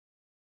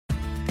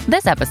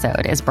This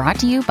episode is brought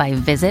to you by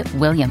Visit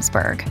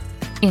Williamsburg.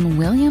 In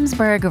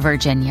Williamsburg,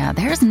 Virginia,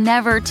 there's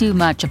never too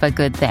much of a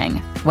good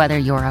thing. Whether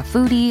you're a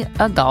foodie,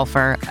 a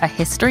golfer, a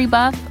history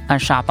buff, a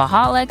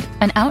shopaholic,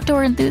 an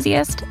outdoor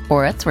enthusiast,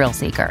 or a thrill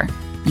seeker,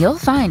 you'll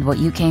find what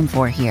you came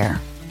for here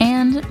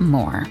and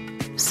more.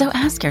 So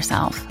ask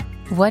yourself,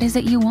 what is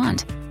it you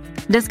want?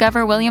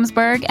 Discover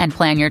Williamsburg and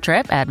plan your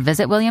trip at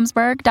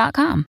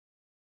visitwilliamsburg.com.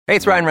 Hey,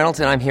 it's Ryan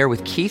Reynolds, and I'm here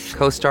with Keith,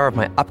 co-star of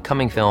my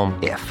upcoming film,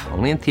 If,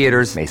 only in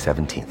theaters May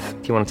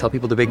 17th. Do you want to tell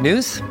people the big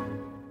news?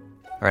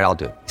 All right, I'll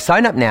do it.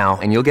 Sign up now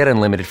and you'll get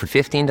unlimited for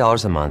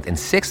 $15 a month and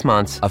 6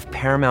 months of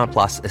Paramount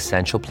Plus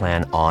Essential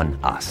Plan on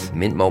us.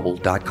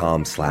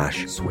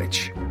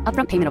 MintMobile.com/switch.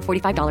 Upfront payment of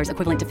 $45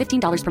 equivalent to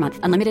 $15 per month.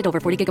 Unlimited over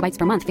 40 gigabytes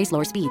per month. Face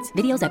lower speeds.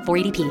 Videos at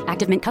 480p.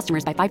 Active Mint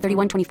customers by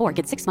 531.24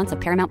 get 6 months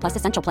of Paramount Plus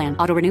Essential Plan.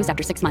 Auto renews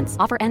after 6 months.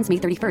 Offer ends May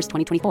 31st,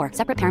 2024.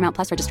 Separate Paramount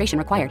Plus registration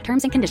required.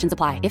 Terms and conditions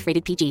apply if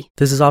rated PG.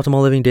 This is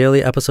Optimal Living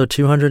Daily, episode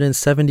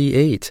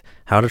 278,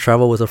 How to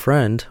Travel with a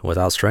Friend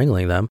Without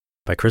Strangling Them,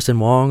 by Kristen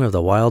Wong of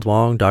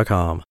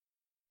thewildwong.com.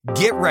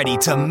 Get ready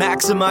to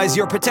maximize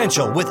your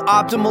potential with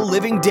Optimal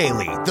Living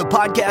Daily, the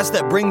podcast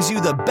that brings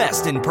you the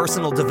best in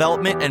personal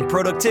development and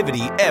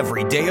productivity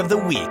every day of the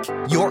week.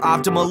 Your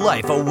optimal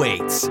life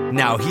awaits.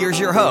 Now here's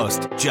your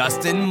host,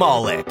 Justin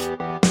Malik.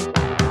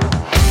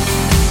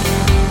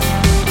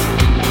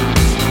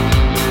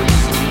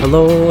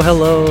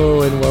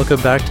 Hello, and welcome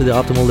back to the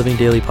Optimal Living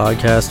Daily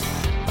podcast.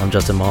 I'm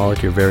Justin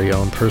Malik, your very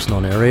own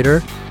personal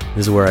narrator.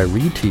 This is where I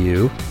read to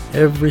you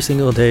every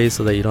single day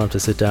so that you don't have to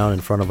sit down in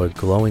front of a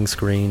glowing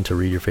screen to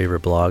read your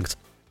favorite blogs.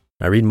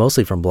 I read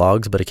mostly from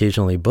blogs, but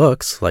occasionally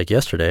books, like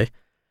yesterday.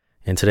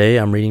 And today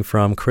I'm reading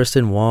from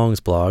Kristen Wong's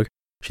blog.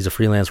 She's a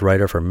freelance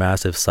writer for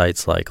massive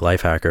sites like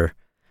Lifehacker.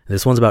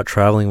 This one's about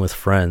traveling with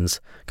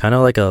friends, kind of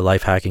like a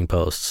life hacking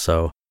post.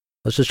 So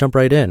let's just jump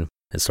right in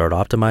and start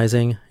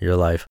optimizing your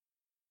life.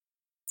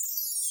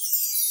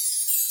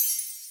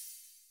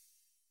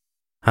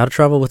 How to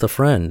Travel with a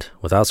Friend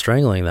Without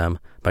Strangling Them,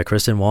 by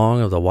Kristen Wong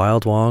of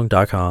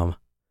thewildwong.com.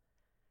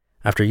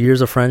 After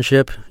years of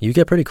friendship, you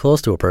get pretty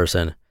close to a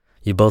person.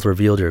 You both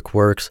revealed your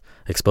quirks,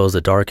 exposed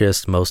the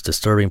darkest, most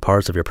disturbing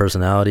parts of your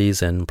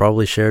personalities, and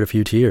probably shared a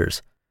few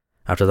tears.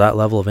 After that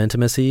level of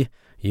intimacy,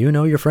 you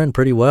know your friend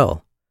pretty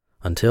well,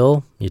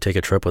 until you take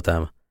a trip with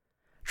them.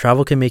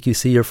 Travel can make you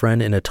see your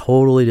friend in a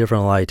totally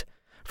different light.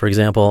 For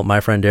example, my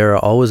friend Dara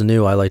always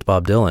knew I liked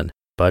Bob Dylan,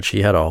 but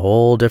she had a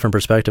whole different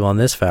perspective on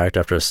this fact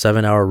after a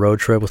 7-hour road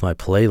trip with my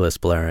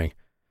playlist blaring.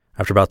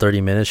 After about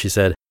 30 minutes, she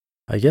said,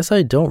 I guess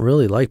I don't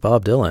really like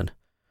Bob Dylan.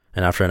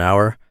 And after an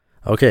hour,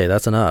 okay,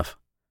 that's enough.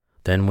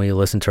 Then we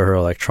listened to her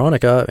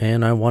electronica,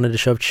 and I wanted to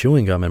shove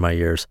chewing gum in my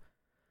ears.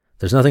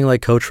 There's nothing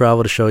like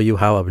co-travel to show you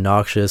how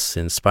obnoxious,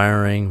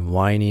 inspiring,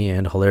 whiny,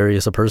 and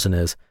hilarious a person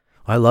is.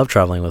 I love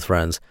traveling with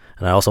friends,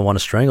 and I also want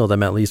to strangle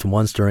them at least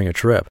once during a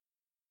trip.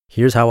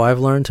 Here's how I've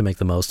learned to make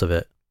the most of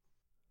it.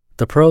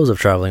 The pros of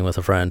traveling with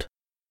a friend.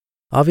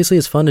 Obviously,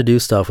 it's fun to do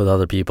stuff with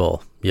other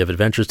people. You have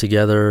adventures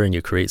together and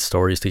you create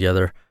stories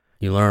together.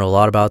 You learn a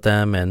lot about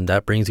them and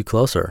that brings you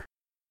closer.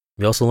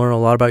 You also learn a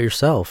lot about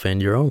yourself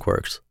and your own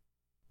quirks.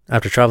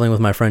 After traveling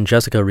with my friend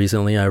Jessica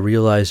recently, I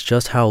realized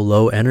just how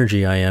low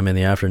energy I am in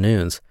the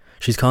afternoons.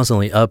 She's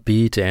constantly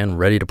upbeat and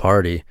ready to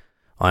party.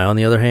 I, on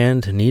the other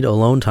hand, need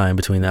alone time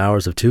between the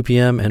hours of 2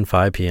 p.m. and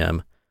 5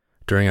 p.m.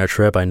 During our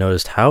trip, I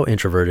noticed how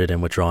introverted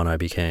and withdrawn I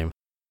became.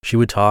 She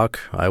would talk,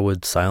 I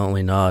would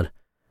silently nod.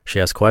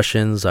 She asked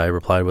questions, I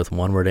replied with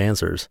one-word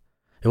answers.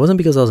 It wasn't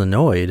because I was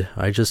annoyed,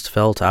 I just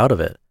felt out of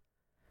it.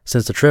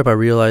 Since the trip, I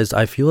realized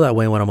I feel that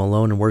way when I'm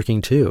alone and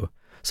working too,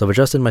 so I've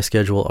adjusted my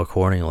schedule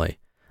accordingly.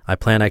 I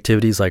plan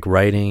activities like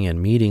writing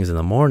and meetings in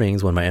the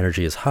mornings when my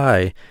energy is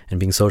high and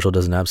being social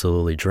doesn't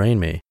absolutely drain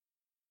me.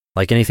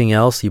 Like anything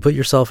else, you put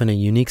yourself in a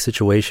unique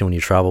situation when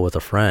you travel with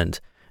a friend,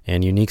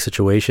 and unique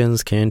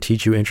situations can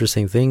teach you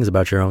interesting things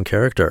about your own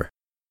character.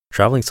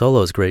 Traveling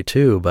solo is great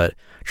too, but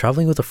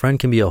traveling with a friend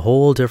can be a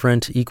whole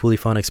different, equally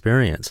fun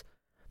experience.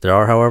 There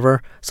are,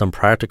 however, some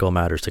practical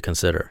matters to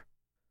consider.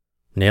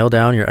 Nail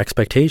down your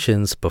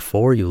expectations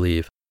before you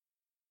leave.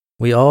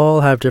 We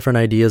all have different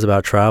ideas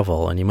about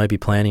travel, and you might be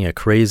planning a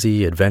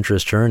crazy,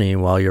 adventurous journey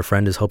while your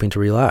friend is hoping to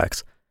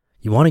relax.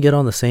 You want to get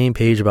on the same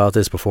page about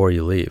this before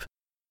you leave.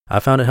 I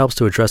found it helps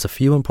to address a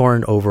few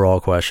important overall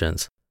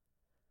questions.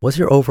 What's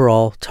your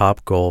overall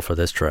top goal for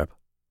this trip?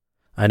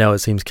 I know it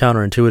seems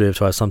counterintuitive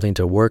to have something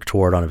to work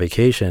toward on a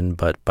vacation,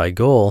 but by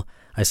goal,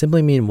 I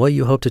simply mean what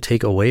you hope to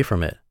take away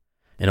from it.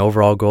 An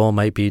overall goal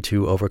might be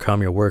to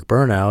overcome your work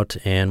burnout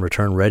and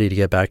return ready to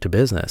get back to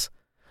business.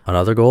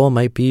 Another goal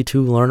might be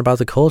to learn about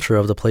the culture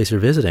of the place you're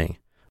visiting,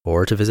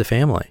 or to visit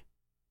family.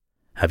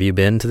 Have you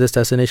been to this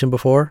destination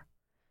before?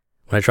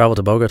 When I traveled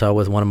to Bogota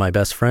with one of my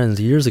best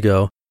friends years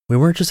ago, we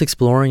weren't just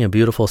exploring a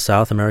beautiful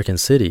South American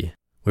city,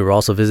 we were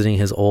also visiting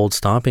his old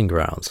stomping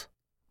grounds.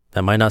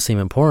 That might not seem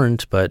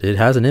important, but it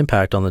has an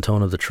impact on the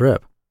tone of the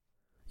trip.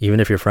 Even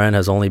if your friend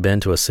has only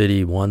been to a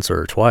city once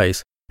or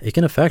twice, it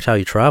can affect how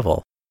you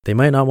travel. They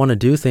might not want to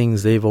do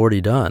things they've already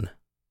done.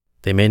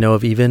 They may know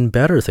of even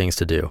better things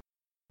to do.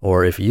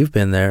 Or if you've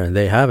been there and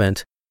they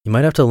haven't, You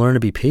might have to learn to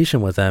be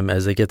patient with them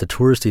as they get the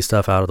touristy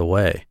stuff out of the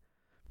way.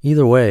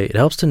 Either way, it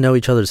helps to know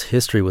each other's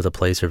history with the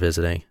place you're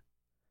visiting.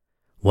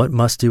 What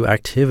must-do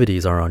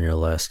activities are on your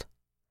list?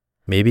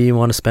 Maybe you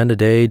want to spend a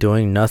day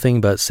doing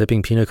nothing but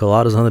sipping pina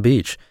coladas on the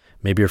beach.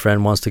 Maybe your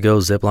friend wants to go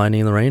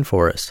ziplining in the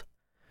rainforest.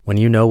 When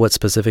you know what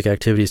specific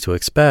activities to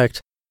expect,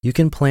 you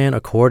can plan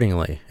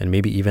accordingly and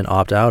maybe even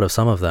opt out of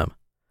some of them.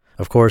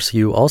 Of course,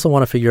 you also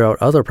want to figure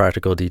out other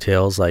practical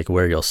details like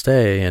where you'll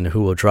stay and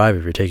who will drive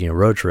if you're taking a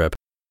road trip.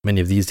 Many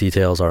of these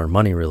details are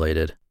money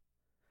related.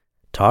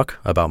 Talk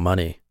about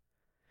money.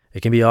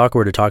 It can be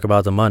awkward to talk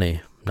about the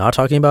money. Not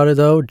talking about it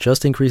though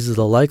just increases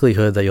the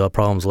likelihood that you'll have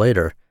problems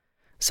later.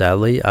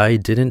 Sadly, I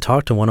didn't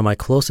talk to one of my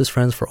closest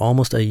friends for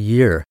almost a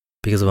year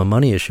because of a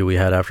money issue we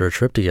had after a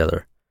trip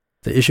together.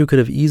 The issue could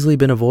have easily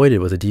been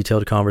avoided with a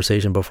detailed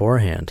conversation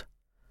beforehand.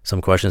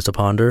 Some questions to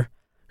ponder.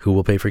 Who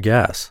will pay for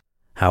gas?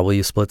 How will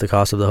you split the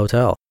cost of the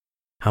hotel?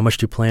 How much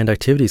do planned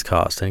activities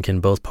cost, and can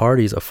both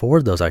parties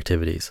afford those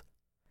activities?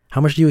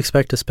 How much do you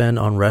expect to spend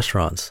on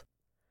restaurants?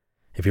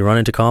 If you run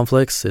into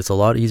conflicts, it's a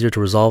lot easier to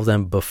resolve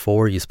them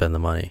before you spend the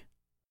money.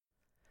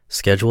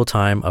 Schedule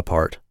time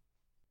apart.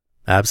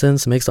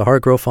 Absence makes the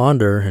heart grow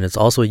fonder, and it's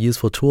also a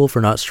useful tool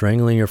for not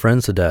strangling your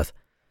friends to death.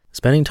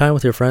 Spending time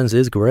with your friends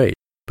is great,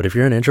 but if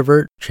you're an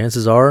introvert,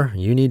 chances are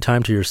you need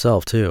time to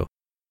yourself too.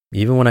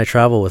 Even when I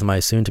travel with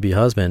my soon-to-be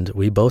husband,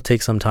 we both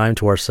take some time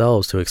to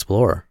ourselves to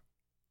explore.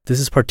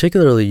 This is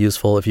particularly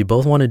useful if you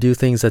both want to do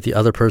things that the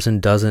other person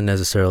doesn't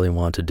necessarily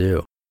want to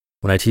do.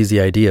 When I teased the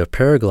idea of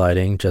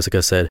paragliding,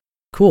 Jessica said,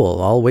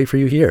 "Cool, I'll wait for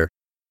you here."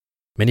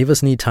 Many of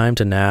us need time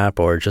to nap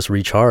or just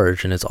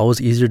recharge, and it's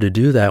always easier to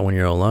do that when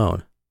you're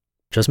alone.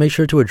 Just make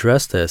sure to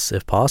address this,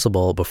 if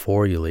possible,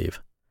 before you leave.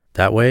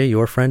 That way,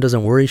 your friend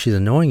doesn't worry she's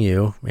annoying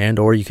you,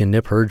 and/or you can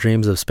nip her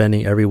dreams of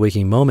spending every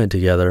waking moment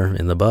together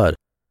in the bud.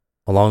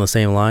 Along the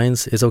same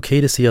lines, it's okay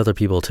to see other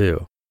people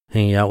too.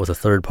 Hanging out with a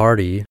third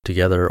party,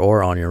 together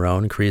or on your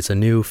own, creates a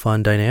new,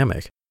 fun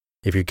dynamic.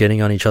 If you're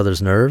getting on each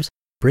other's nerves,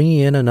 bringing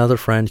in another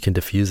friend can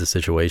diffuse the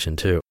situation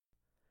too.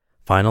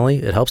 Finally,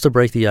 it helps to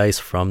break the ice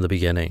from the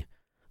beginning.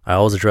 I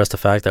always address the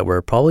fact that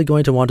we're probably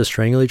going to want to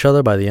strangle each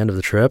other by the end of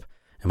the trip,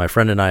 and my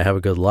friend and I have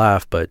a good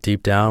laugh, but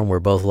deep down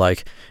we're both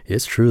like,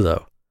 it's true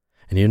though.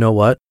 And you know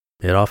what?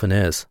 It often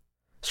is.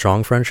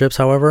 Strong friendships,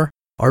 however,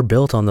 are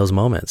built on those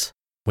moments,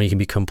 when you can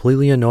be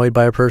completely annoyed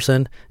by a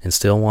person and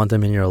still want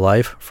them in your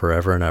life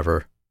forever and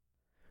ever.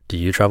 Do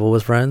you travel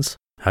with friends?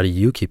 How do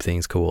you keep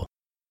things cool?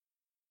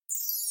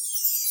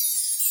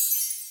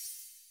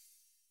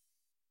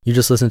 You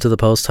just listened to the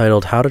post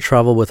titled How to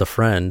Travel with a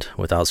Friend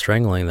Without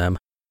Strangling Them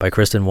by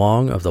Kristen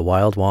Wong of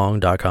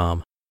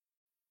thewildwong.com.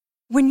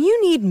 When you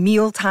need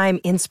mealtime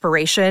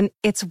inspiration,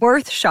 it's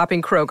worth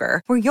shopping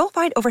Kroger, where you'll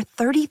find over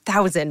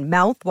 30,000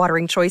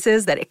 mouth-watering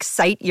choices that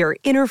excite your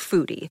inner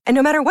foodie. And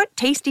no matter what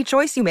tasty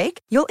choice you make,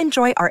 you'll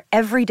enjoy our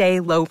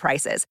everyday low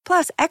prices,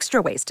 plus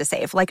extra ways to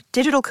save, like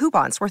digital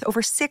coupons worth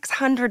over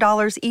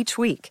 $600 each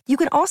week. You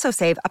can also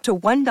save up to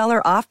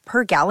 $1 off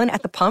per gallon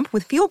at the pump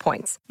with fuel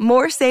points.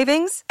 More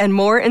savings and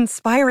more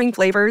inspiring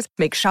flavors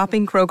make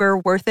shopping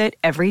Kroger worth it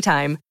every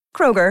time.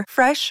 Kroger,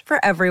 fresh for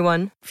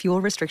everyone.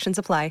 Fuel restrictions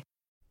apply.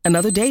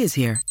 Another day is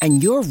here,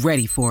 and you're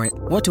ready for it.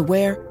 What to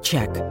wear?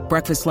 Check.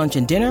 Breakfast, lunch,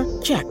 and dinner?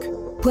 Check.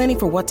 Planning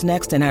for what's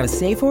next and how to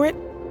save for it?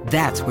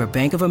 That's where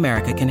Bank of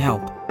America can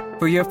help.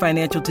 For your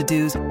financial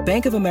to-dos,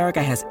 Bank of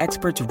America has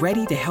experts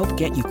ready to help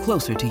get you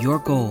closer to your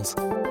goals.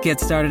 Get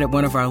started at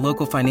one of our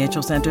local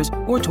financial centers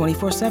or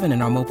 24/7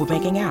 in our mobile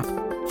banking app.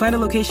 Find a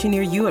location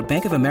near you at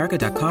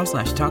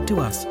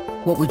bankofamerica.com/talktous.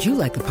 What would you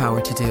like the power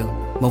to do?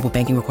 Mobile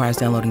banking requires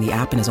downloading the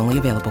app and is only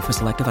available for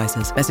select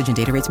devices. Message and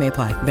data rates may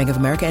apply. Bank of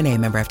America N.A.,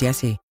 member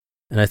FDIC.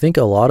 And I think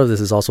a lot of this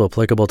is also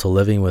applicable to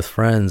living with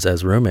friends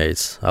as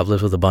roommates. I've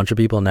lived with a bunch of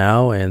people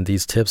now, and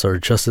these tips are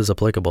just as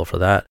applicable for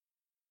that.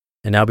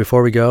 And now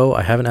before we go,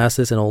 I haven't asked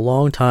this in a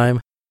long time.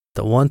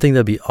 The one thing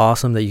that'd be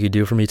awesome that you could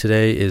do for me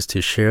today is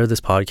to share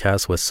this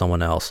podcast with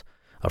someone else.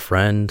 A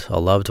friend, a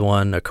loved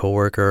one, a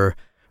coworker,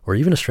 or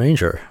even a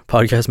stranger.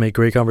 Podcasts make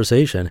great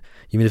conversation,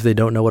 even if they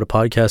don't know what a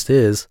podcast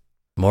is.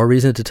 More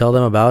reason to tell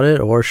them about it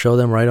or show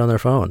them right on their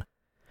phone.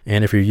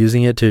 And if you're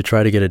using it to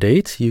try to get a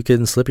date, you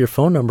can slip your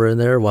phone number in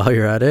there while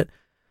you're at it.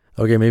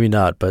 Okay, maybe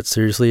not, but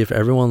seriously, if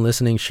everyone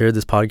listening shared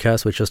this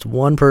podcast with just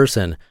one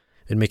person,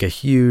 it'd make a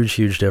huge,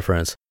 huge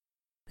difference.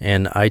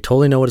 And I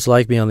totally know what it's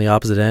like being on the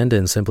opposite end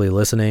and simply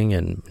listening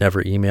and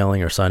never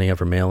emailing or signing up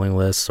for mailing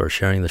lists or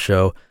sharing the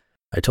show.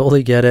 I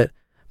totally get it.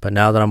 But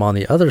now that I'm on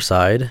the other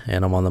side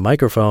and I'm on the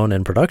microphone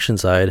and production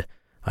side,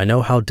 I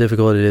know how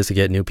difficult it is to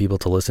get new people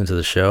to listen to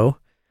the show.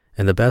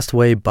 And the best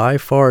way by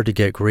far to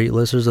get great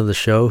listeners of the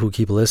show who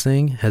keep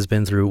listening has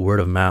been through word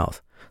of mouth.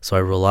 So I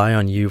rely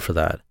on you for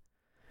that.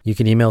 You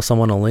can email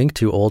someone a link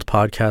to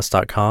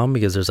oldpodcast.com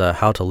because there's a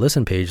how to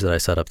listen page that I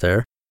set up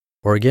there.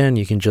 Or again,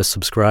 you can just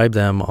subscribe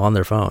them on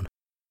their phone.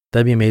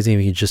 That'd be amazing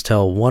if you could just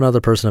tell one other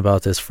person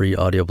about this free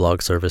audio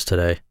blog service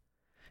today.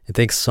 And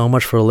thanks so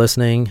much for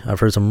listening. I've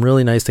heard some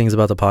really nice things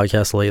about the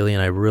podcast lately,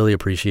 and I really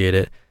appreciate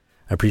it.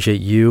 I appreciate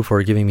you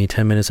for giving me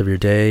 10 minutes of your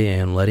day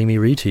and letting me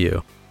read to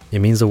you. It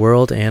means the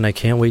world, and I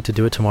can't wait to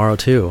do it tomorrow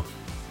too,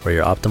 where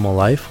your optimal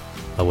life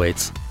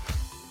awaits.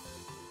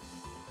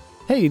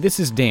 Hey, this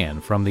is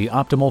Dan from the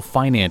Optimal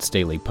Finance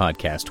Daily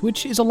podcast,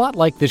 which is a lot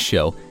like this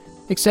show,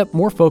 except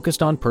more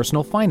focused on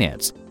personal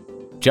finance.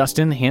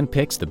 Justin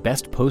handpicks the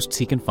best posts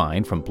he can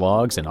find from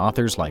blogs and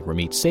authors like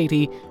Ramit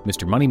Sethi,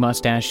 Mr. Money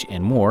Mustache,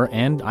 and more,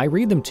 and I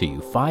read them to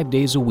you 5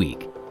 days a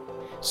week.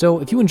 So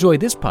if you enjoy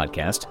this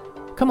podcast,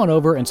 come on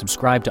over and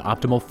subscribe to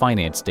Optimal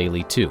Finance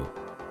Daily too.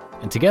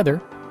 And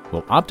together,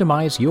 we'll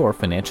optimize your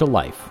financial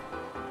life.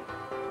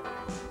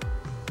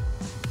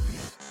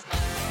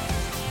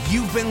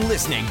 You've been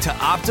listening to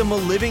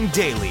Optimal Living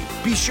Daily.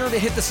 Be sure to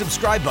hit the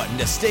subscribe button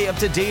to stay up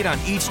to date on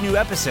each new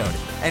episode,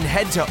 and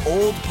head to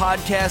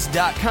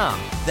oldpodcast.com.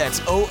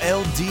 That's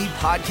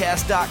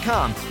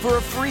OLDpodcast.com for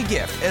a free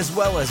gift, as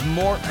well as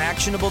more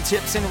actionable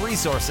tips and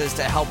resources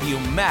to help you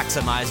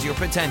maximize your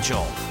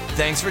potential.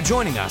 Thanks for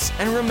joining us,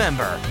 and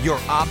remember, your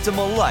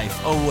optimal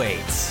life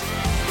awaits.